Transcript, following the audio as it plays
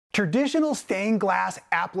Traditional stained glass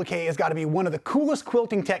applique has got to be one of the coolest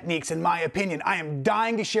quilting techniques in my opinion. I am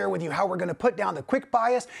dying to share with you how we're going to put down the quick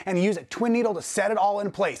bias and use a twin needle to set it all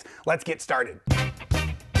in place. Let's get started.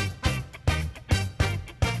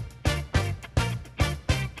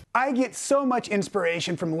 I get so much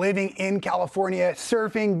inspiration from living in California,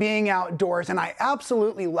 surfing, being outdoors, and I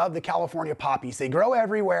absolutely love the California poppies. They grow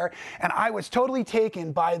everywhere, and I was totally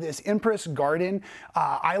taken by this Empress garden,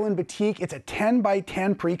 Island Batik. It's a 10 by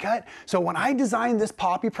 10 pre-cut. So when I designed this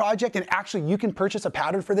poppy project, and actually you can purchase a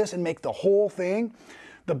pattern for this and make the whole thing,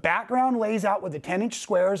 the background lays out with the 10-inch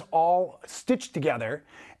squares all stitched together,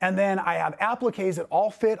 and then I have appliques that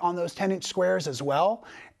all fit on those 10-inch squares as well.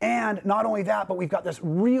 And not only that, but we've got this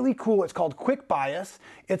really cool, it's called quick bias.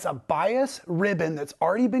 It's a bias ribbon that's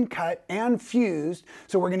already been cut and fused.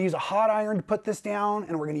 So we're gonna use a hot iron to put this down,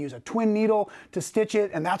 and we're gonna use a twin needle to stitch it,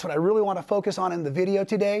 and that's what I really wanna focus on in the video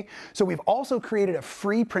today. So we've also created a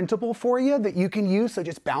free printable for you that you can use, so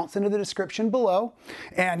just bounce into the description below,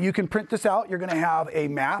 and you can print this out. You're gonna have a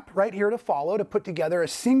map right here to follow to put together a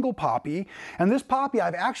single poppy. And this poppy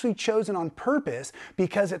I've actually chosen on purpose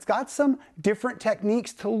because it's got some different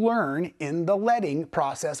techniques to learn in the leading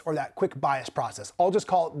process, or that quick bias process. I'll just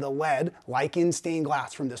call it the lead, like in stained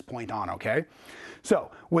glass from this point on, okay?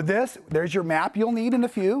 So with this, there's your map you'll need in a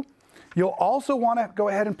few. You'll also want to go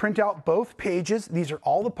ahead and print out both pages. These are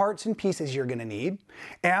all the parts and pieces you're going to need.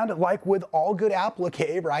 And like with all good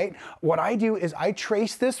applique, right, what I do is I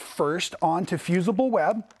trace this first onto fusible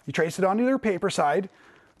web. You trace it onto your paper side.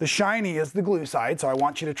 The shiny is the glue side, so I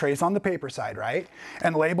want you to trace on the paper side, right?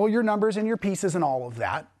 And label your numbers and your pieces and all of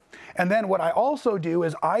that. And then what I also do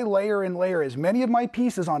is I layer and layer as many of my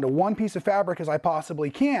pieces onto one piece of fabric as I possibly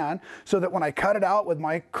can, so that when I cut it out with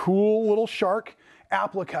my cool little shark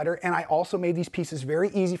applique cutter, and I also made these pieces very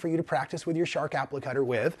easy for you to practice with your shark applique cutter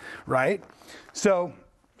with, right? So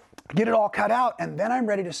get it all cut out, and then I'm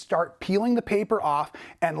ready to start peeling the paper off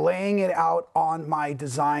and laying it out on my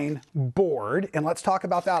design board. And let's talk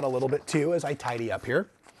about that a little bit too as I tidy up here.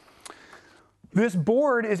 This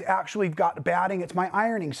board is actually got batting. It's my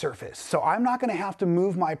ironing surface. So I'm not gonna have to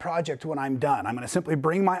move my project when I'm done. I'm gonna simply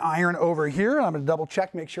bring my iron over here, and I'm gonna double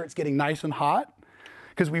check, make sure it's getting nice and hot,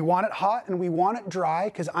 because we want it hot and we want it dry,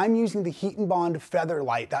 because I'm using the Heat and Bond Feather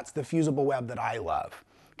Light. That's the fusible web that I love,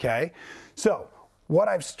 okay? So what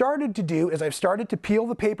I've started to do is I've started to peel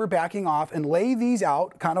the paper backing off and lay these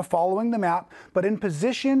out, kind of following the map, but in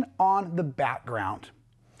position on the background.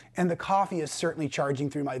 And the coffee is certainly charging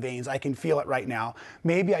through my veins. I can feel it right now.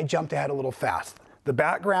 Maybe I jumped ahead a little fast. The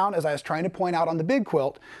background, as I was trying to point out on the big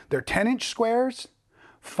quilt, they're 10-inch squares,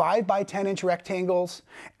 5 by 10-inch rectangles,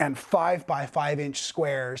 and 5 by 5-inch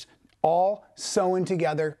squares, all sewn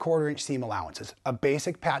together, 1/4-inch seam allowances. A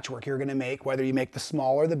basic patchwork you're gonna make, whether you make the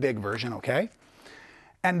small or the big version, okay?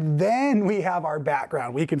 And then we have our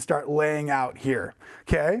background. We can start laying out here,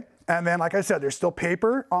 okay? And then, like I said, there's still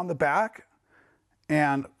paper on the back.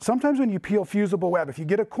 And sometimes when you peel fusible web, if you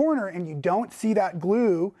get a corner and you don't see that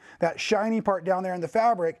glue, that shiny part down there in the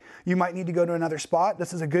fabric, you might need to go to another spot.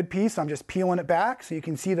 This is a good piece. I'm just peeling it back so you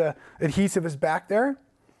can see the adhesive is back there.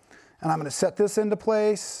 And I'm gonna set this into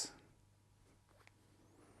place.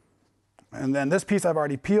 And then this piece I've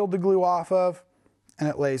already peeled the glue off of, and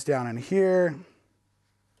it lays down in here.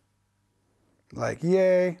 Like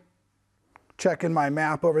yay. Checking my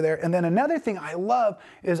map over there. And then another thing I love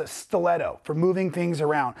is a stiletto for moving things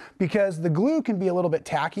around, because the glue can be a little bit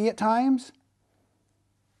tacky at times,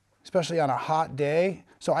 especially on a hot day.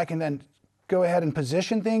 So I can then go ahead and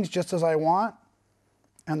position things just as I want.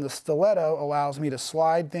 And the stiletto allows me to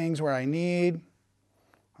slide things where I need.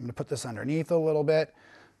 I'm gonna put this underneath a little bit.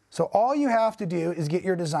 So all you have to do is get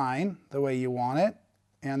your design the way you want it.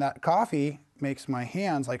 And that coffee makes my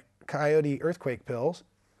hands like coyote earthquake pills.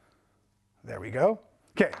 There we go.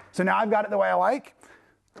 Okay, so now I've got it the way I like.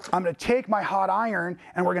 I'm gonna take my hot iron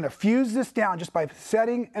and we're gonna fuse this down just by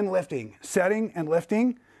setting and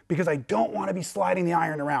lifting, because I don't wanna be sliding the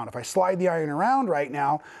iron around. If I slide the iron around right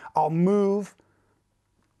now, I'll move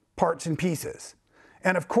parts and pieces.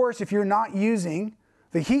 And of course, if you're not using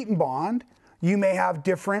the Heat and Bond, you may have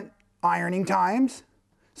different ironing times.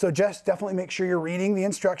 So just definitely make sure you're reading the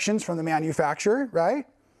instructions from the manufacturer, right?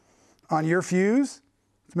 On your fuse.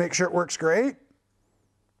 To make sure it works great.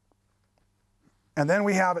 And then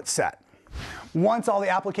we have it set. Once all the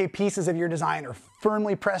applique pieces of your design are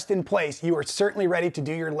firmly pressed in place, you are certainly ready to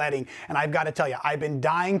do your leading. And I've got to tell you, I've been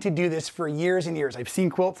dying to do this for years and years. I've seen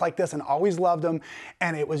quilts like this and always loved them,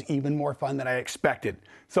 and it was even more fun than I expected.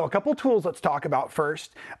 So a couple tools let's talk about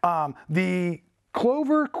first. The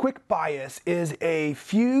Clover Quick Bias is a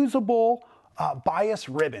fusible bias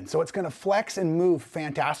ribbon. So it's going to flex and move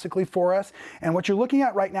fantastically for us. And what you're looking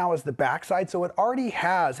at right now is the backside. So it already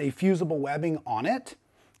has a fusible webbing on it.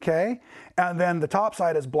 Okay, and then the top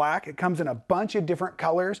side is black. It comes in a bunch of different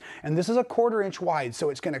colors, and this is a 1/4 inch wide, so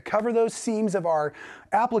it's going to cover those seams of our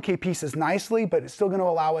applique pieces nicely, but it's still going to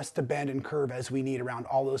allow us to bend and curve as we need around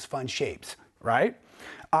all those fun shapes, right?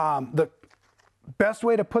 The best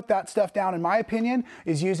way to put that stuff down, in my opinion,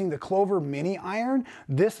 is using the Clover mini iron.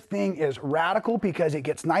 This thing is radical because it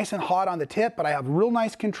gets nice and hot on the tip, but I have real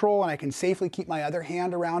nice control and I can safely keep my other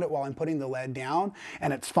hand around it while I'm putting the lead down,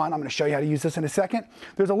 and it's fun. I'm going to show you how to use this in a second.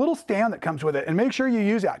 There's a little stand that comes with it, and make sure you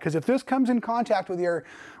use that, because if this comes in contact with your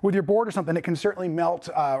board or something, it can certainly melt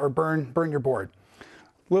or burn your board.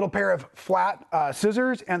 Little pair of flat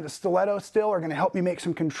scissors and the stiletto still are going to help me make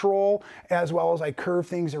some control, as well as I curve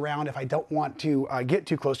things around if I don't want to get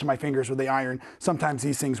too close to my fingers with the iron. Sometimes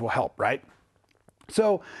these things will help, right?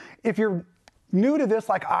 So if you're new to this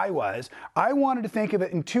like I was, I wanted to think of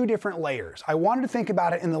it in 2 different layers. I wanted to think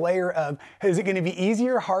about it in the layer of, is it going to be easy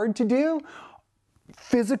or hard to do?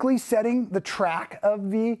 Physically setting the track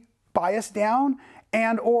of the bias down,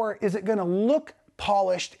 and or is it going to look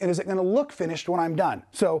polished, and is it going to look finished when I'm done?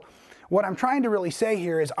 So what I'm trying to really say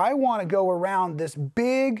here is I want to go around this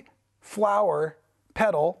big flower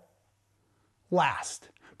petal last,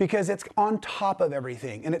 because it's on top of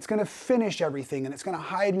everything, and it's going to finish everything, and it's going to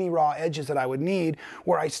hide any raw edges that I would need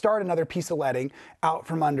where I start another piece of leading out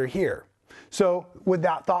from under here. So with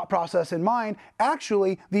that thought process in mind,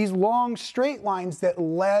 actually these long straight lines that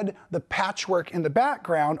led the patchwork in the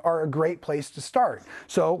background are a great place to start.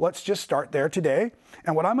 So let's just start there today.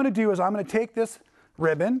 And what I'm going to do is I'm going to take this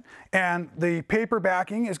ribbon, and the paper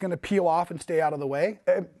backing is going to peel off and stay out of the way.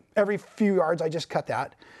 Every few yards I just cut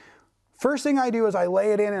that. First thing I do is I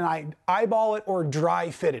lay it in and I eyeball it or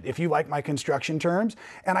dry fit it, if you like my construction terms,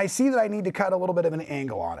 and I see that I need to cut a little bit of an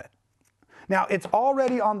angle on it. Now, it's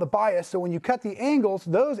already on the bias, so when you cut the angles,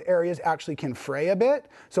 those areas actually can fray a bit.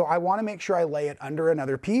 So I want to make sure I lay it under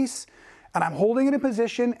another piece. And I'm holding it in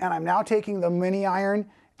position, and I'm now taking the mini iron,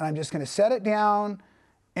 and I'm just going to set it down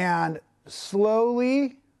and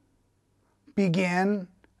slowly begin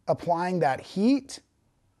applying that heat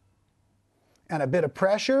and a bit of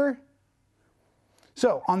pressure.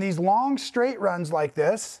 So on these long straight runs like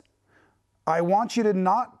this, I want you to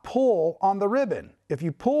not pull on the ribbon. If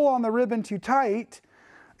you pull on the ribbon too tight,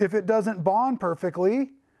 if it doesn't bond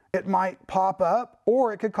perfectly, it might pop up,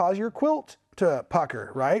 or it could cause your quilt to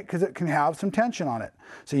pucker, right? Because it can have some tension on it.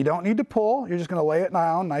 So you don't need to pull. You're just going to lay it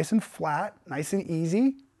down nice and flat, nice and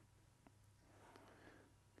easy.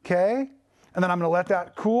 Okay? And then I'm going to let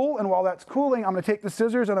that cool, and while that's cooling, I'm going to take the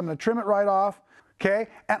scissors and I'm going to trim it right off. Okay?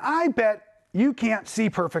 And I bet you can't see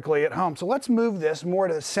perfectly at home, so let's move this more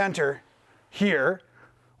to the center here.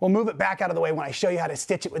 We'll move it back out of the way when I show you how to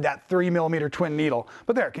stitch it with that 3mm twin needle.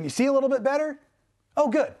 But there, can you see a little bit better? Oh,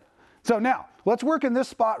 good. So now, let's work in this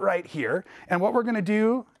spot right here. And what we're going to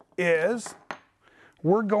do is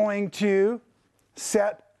we're going to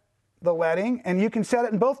set the leading, and you can set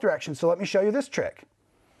it in both directions. So let me show you this trick.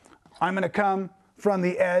 I'm going to come from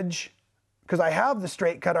the edge, because I have the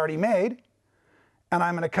straight cut already made, and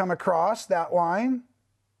I'm going to come across that line.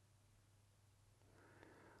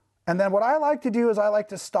 And then what I like to do is I like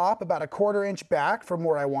to stop about a 1/4 inch back from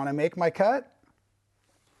where I want to make my cut.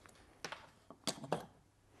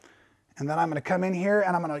 And then I'm going to come in here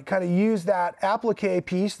and I'm going to kind of use that applique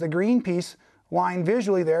piece, the green piece, line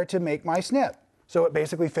visually there to make my snip. So it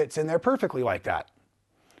basically fits in there perfectly like that.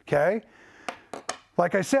 Okay?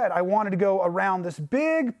 Like I said, I wanted to go around this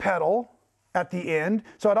big petal at the end.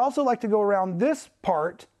 So I'd also like to go around this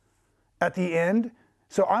part at the end.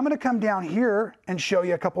 So I'm going to come down here and show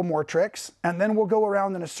you a couple more tricks, and then we'll go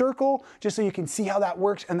around in a circle just so you can see how that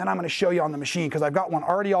works, and then I'm going to show you on the machine, because I've got one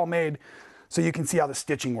already all made so you can see how the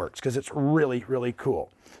stitching works, because it's really, really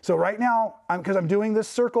cool. So right now, because I'm doing this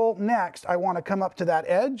circle next, I want to come up to that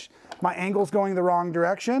edge. My angle's going the wrong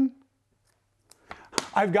direction.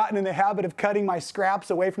 I've gotten in the habit of cutting my scraps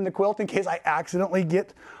away from the quilt in case I accidentally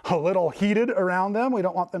get a little heated around them. We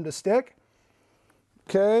don't want them to stick.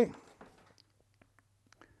 Okay.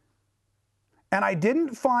 And I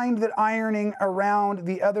didn't find that ironing around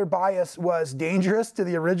the other bias was dangerous to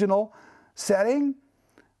the original setting.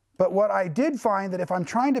 But what I did find that if I'm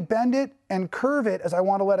trying to bend it and curve it as I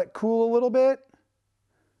want to let it cool a little bit,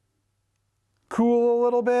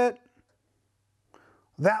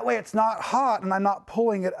 that way it's not hot and I'm not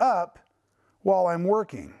pulling it up while I'm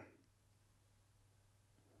working.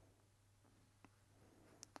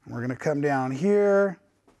 We're going to come down here.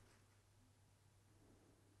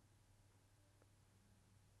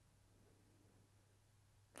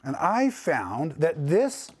 And I found that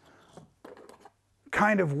this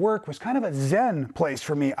kind of work was kind of a zen place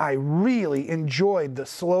for me. I really enjoyed the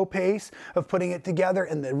slow pace of putting it together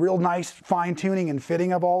and the real nice fine tuning and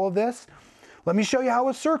fitting of all of this. Let me show you how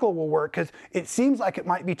a circle will work, because it seems like it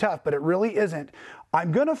might be tough, but it really isn't.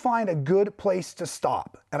 I'm gonna find a good place to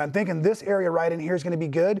stop. And I'm thinking this area right in here is gonna be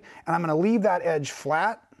good, and I'm gonna leave that edge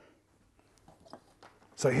flat.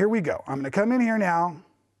 So here we go. I'm gonna come in here now.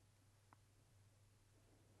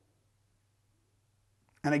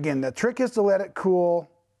 And again, the trick is to let it cool.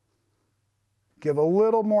 Give a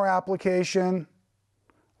little more application.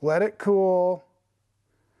 Let it cool.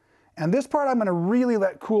 And this part I'm going to really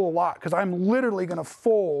let cool a lot, because I'm literally going to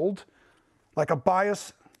fold like a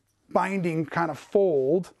bias binding kind of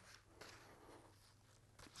fold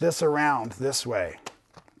this around this way.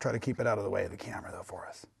 Try to keep it out of the way of the camera though for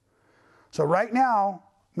us. So right now,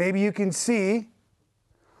 maybe you can see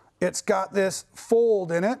it's got this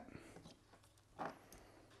fold in it.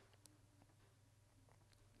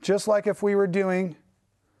 Just like if we were doing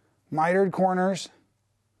mitered corners.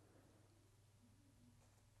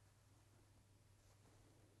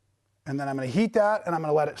 And then I'm going to heat that, and I'm going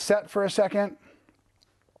to let it set for a second.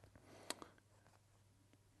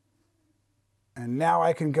 And now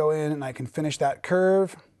I can go in and I can finish that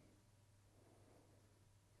curve.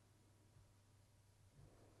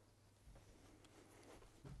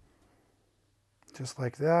 Just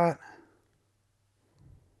like that.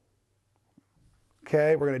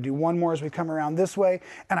 Okay, we're going to do one more as we come around this way,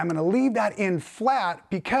 and I'm going to leave that in flat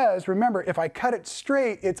because, remember, if I cut it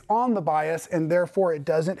straight, it's on the bias, and therefore it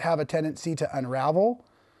doesn't have a tendency to unravel.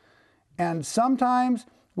 And sometimes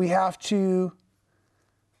we have to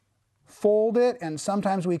fold it, and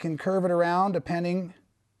sometimes we can curve it around depending.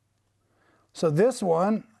 So this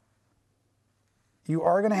one, you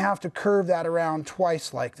are going to have to curve that around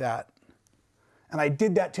twice like that. And I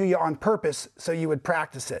did that to you on purpose so you would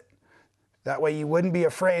practice it. That way you wouldn't be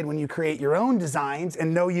afraid when you create your own designs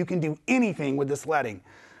and know you can do anything with this leading.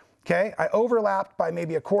 Okay, I overlapped by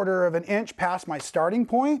maybe 1/4 of an inch past my starting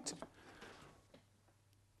point.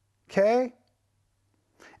 Okay,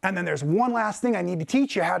 and then there's one last thing I need to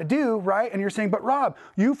teach you how to do, right? And you're saying, but Rob,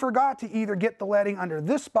 you forgot to either get the leading under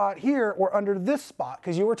this spot here or under this spot,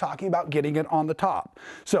 because you were talking about getting it on the top.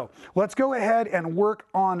 So let's go ahead and work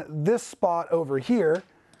on this spot over here.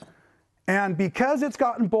 And because it's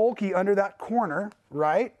gotten bulky under that corner,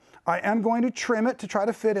 right, I am going to trim it to try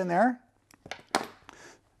to fit in there.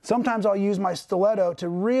 Sometimes I'll use my stiletto to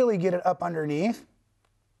really get it up underneath.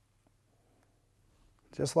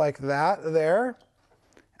 Just like that there.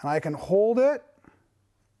 And I can hold it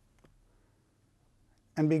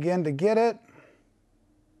and begin to get it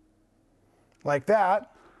like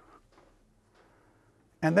that.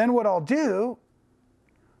 And then what I'll do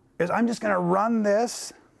is I'm just going to run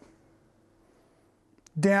this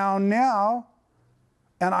down now,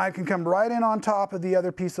 and I can come right in on top of the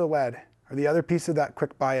other piece of lead, or the other piece of that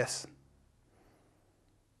quick bias.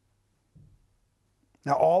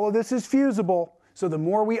 Now all of this is fusible, so the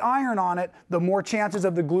more we iron on it, the more chances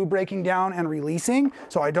of the glue breaking down and releasing.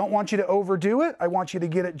 So I don't want you to overdo it. I want you to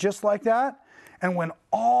get it just like that. And when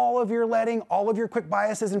all of your leading, all of your quick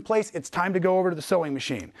bias is in place, it's time to go over to the sewing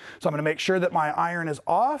machine. So I'm going to make sure that my iron is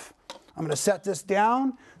off. I'm going to set this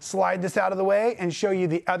down, slide this out of the way, and show you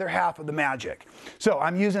the other half of the magic. So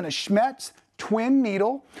I'm using a Schmetz twin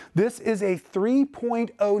needle. This is a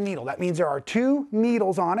 3.0 needle. That means there are 2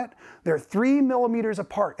 needles on it. They're 3 millimeters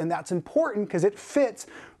apart, and that's important because it fits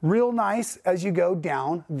real nice as you go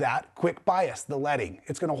down that quick bias, the leading.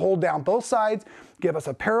 It's going to hold down both sides, give us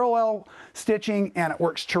a parallel stitching, and it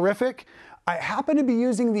works terrific. I happen to be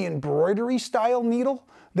using the embroidery style needle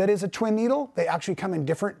that is a twin needle. They actually come in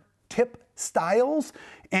different tip styles,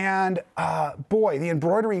 and boy, the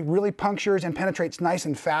embroidery really punctures and penetrates nice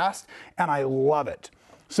and fast, and I love it.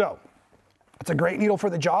 So it's a great needle for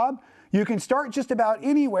the job. You can start just about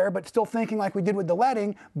anywhere, but still thinking like we did with the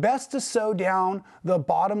leading, best to sew down the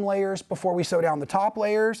bottom layers before we sew down the top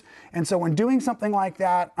layers. And so when doing something like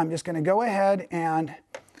that, I'm just going to go ahead, and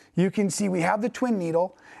you can see we have the twin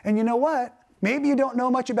needle. And you know what? Maybe you don't know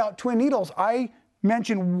much about twin needles. I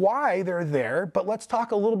mention why they're there, but let's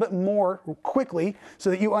talk a little bit more quickly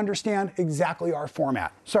so that you understand exactly our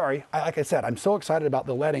format. Sorry, like I said, I'm so excited about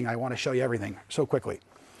the leading, I want to show you everything so quickly.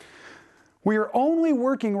 We are only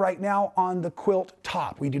working right now on the quilt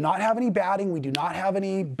top. We do not have any batting, we do not have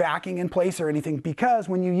any backing in place or anything, because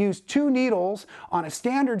when you use 2 needles on a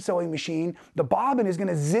standard sewing machine, the bobbin is going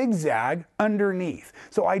to zigzag underneath.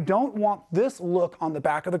 So I don't want this look on the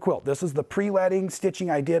back of the quilt. This is the pre-leading stitching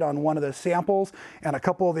I did on one of the samples and a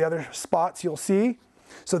couple of the other spots you'll see.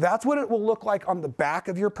 So that's what it will look like on the back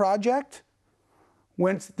of your project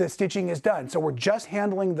once the stitching is done. So we're just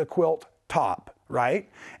handling the quilt top, right?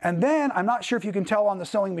 And then, I'm not sure if you can tell on the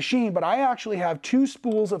sewing machine, but I actually have 2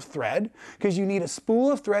 spools of thread, because you need a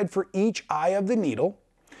spool of thread for each eye of the needle.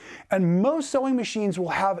 And most sewing machines will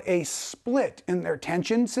have a split in their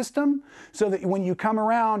tension system, so that when you come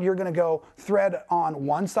around, you're going to go thread on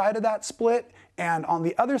one side of that split and on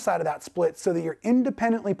the other side of that split, so that you're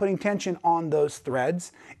independently putting tension on those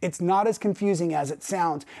threads. It's not as confusing as it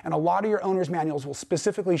sounds, and a lot of your owner's manuals will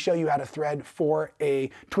specifically show you how to thread for a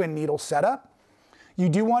twin needle setup. You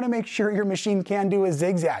do want to make sure your machine can do a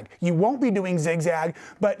zigzag. You won't be doing zigzag,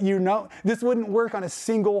 but you know this wouldn't work on a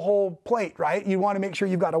single hole plate, right? You want to make sure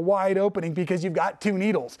you've got a wide opening, because you've got 2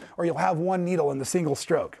 needles, or you'll have 1 needle in the single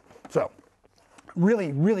stroke. So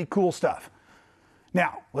really, really cool stuff.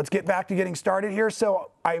 Now, let's get back to getting started here.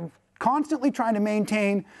 So I'm constantly trying to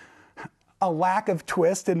maintain a lack of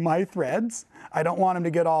twist in my threads. I don't want them to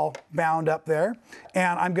get all bound up there.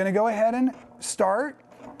 And I'm going to go ahead and start,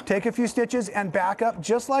 take a few stitches and back up,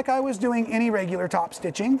 just like I was doing any regular top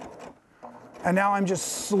stitching. And now I'm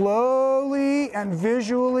just slowly and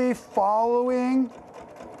visually following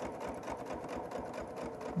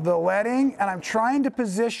the leading, and I'm trying to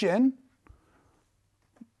position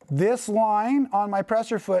this line on my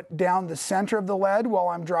presser foot down the center of the lead while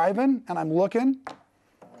I'm driving, and I'm looking.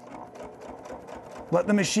 Let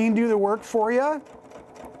the machine do the work for you.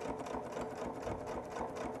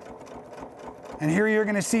 And here you're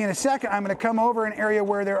going to see in a second, I'm going to come over an area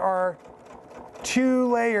where there are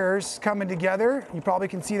 2 layers coming together. You probably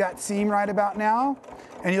can see that seam right about now.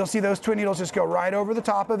 And you'll see those twin needles just go right over the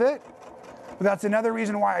top of it. But that's another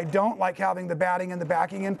reason why I don't like having the batting and the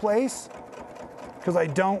backing in place, because I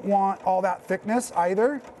don't want all that thickness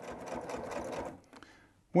either.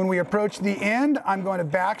 When we approach the end, I'm going to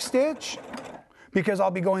back stitch, because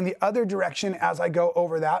I'll be going the other direction as I go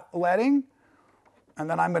over that leading. And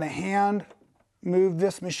then I'm going to hand move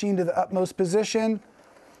this machine to the utmost position.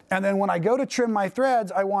 And then when I go to trim my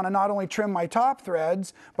threads, I want to not only trim my top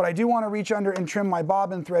threads, but I do want to reach under and trim my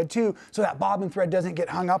bobbin thread too, so that bobbin thread doesn't get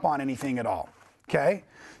hung up on anything at all. Okay?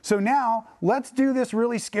 So now let's do this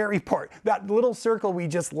really scary part, that little circle we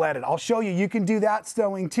just leaded. I'll show you, you can do that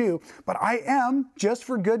sewing too, but I am, just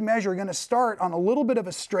for good measure, going to start on a little bit of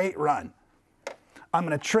a straight run. I'm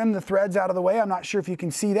going to trim the threads out of the way. I'm not sure if you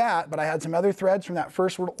can see that, but I had some other threads from that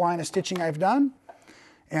first line of stitching I've done.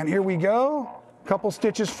 And here we go. A couple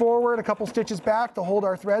stitches forward, a couple stitches back to hold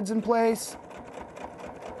our threads in place.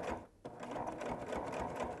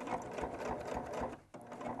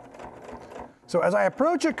 So as I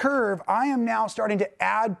approach a curve, I am now starting to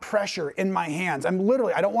add pressure in my hands. I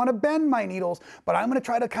don't want to bend my needles, but I'm going to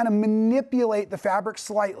try to kind of manipulate the fabric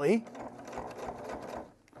slightly.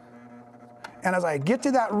 And as I get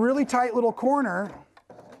to that really tight little corner,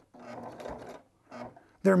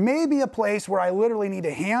 there may be a place where I literally need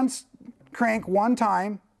to hand crank one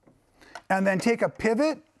time and then take a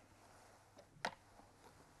pivot.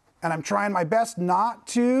 And I'm trying my best not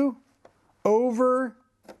to over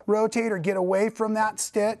rotate or get away from that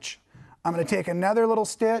stitch. I'm going to take another little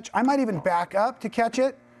stitch. I might even back up to catch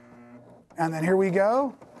it. And then here we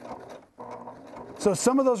go. So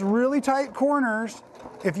some of those really tight corners,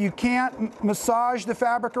 if you can't massage the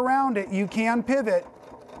fabric around it, you can pivot.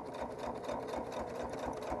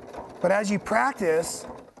 But as you practice,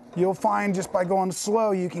 you'll find just by going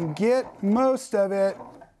slow, you can get most of it.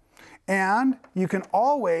 And you can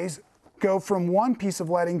always go from one piece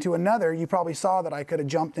of leading to another. You probably saw that I could have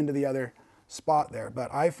jumped into the other spot there,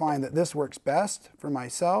 but I find that this works best for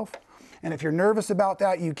myself. And if you're nervous about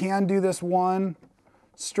that, you can do this one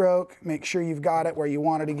stroke. Make sure you've got it where you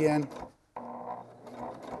want it again.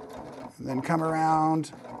 And then come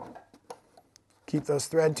around, keep those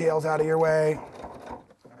thread tails out of your way.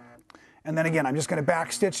 And then again, I'm just going to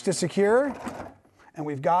back stitch to secure, and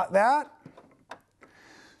we've got that.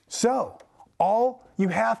 So all you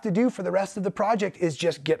have to do for the rest of the project is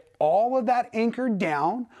just get all of that anchored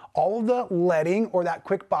down, all of the leading or that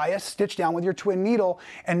quick bias stitched down with your twin needle,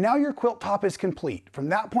 and now your quilt top is complete. From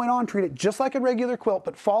that point on, treat it just like a regular quilt,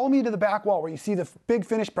 but follow me to the back wall where you see the big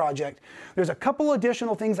finished project. There's a couple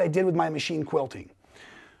additional things I did with my machine quilting.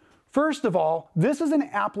 First of all, this is an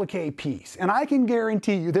applique piece, and I can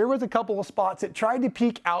guarantee you there was a couple of spots that tried to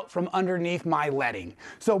peek out from underneath my leading.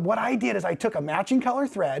 So what I did is I took a matching color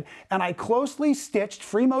thread and I closely stitched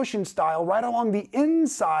free motion style right along the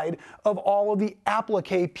inside of all of the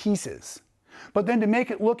applique pieces. But then to make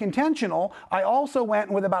it look intentional, I also went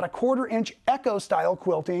with about a 1/4 inch echo style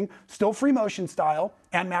quilting, still free motion style,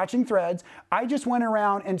 and matching threads, I just went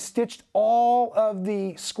around and stitched all of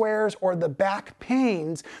the squares or the back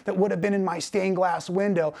panes that would have been in my stained glass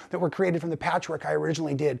window that were created from the patchwork I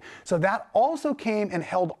originally did. So that also came and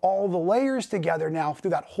held all the layers together now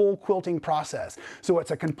through that whole quilting process. So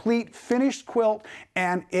it's a complete finished quilt,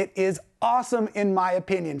 and it is awesome in my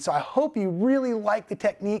opinion. So I hope you really like the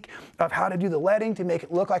technique of how to do the leading to make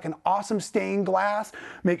it look like an awesome stained glass.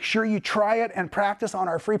 Make sure you try it and practice on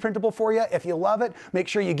our free printable for you. If you love it, make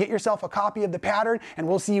sure you get yourself a copy of the pattern, and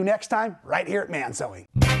we'll see you next time right here at Man Sewing.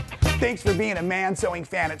 Thanks for being a Man Sewing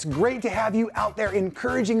fan. It's great to have you out there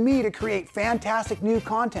encouraging me to create fantastic new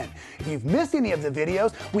content. If you've missed any of the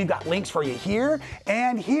videos, we've got links for you here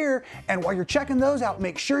and here. And while you're checking those out,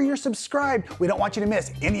 make sure you're subscribed. We don't want you to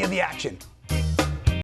miss any of the action.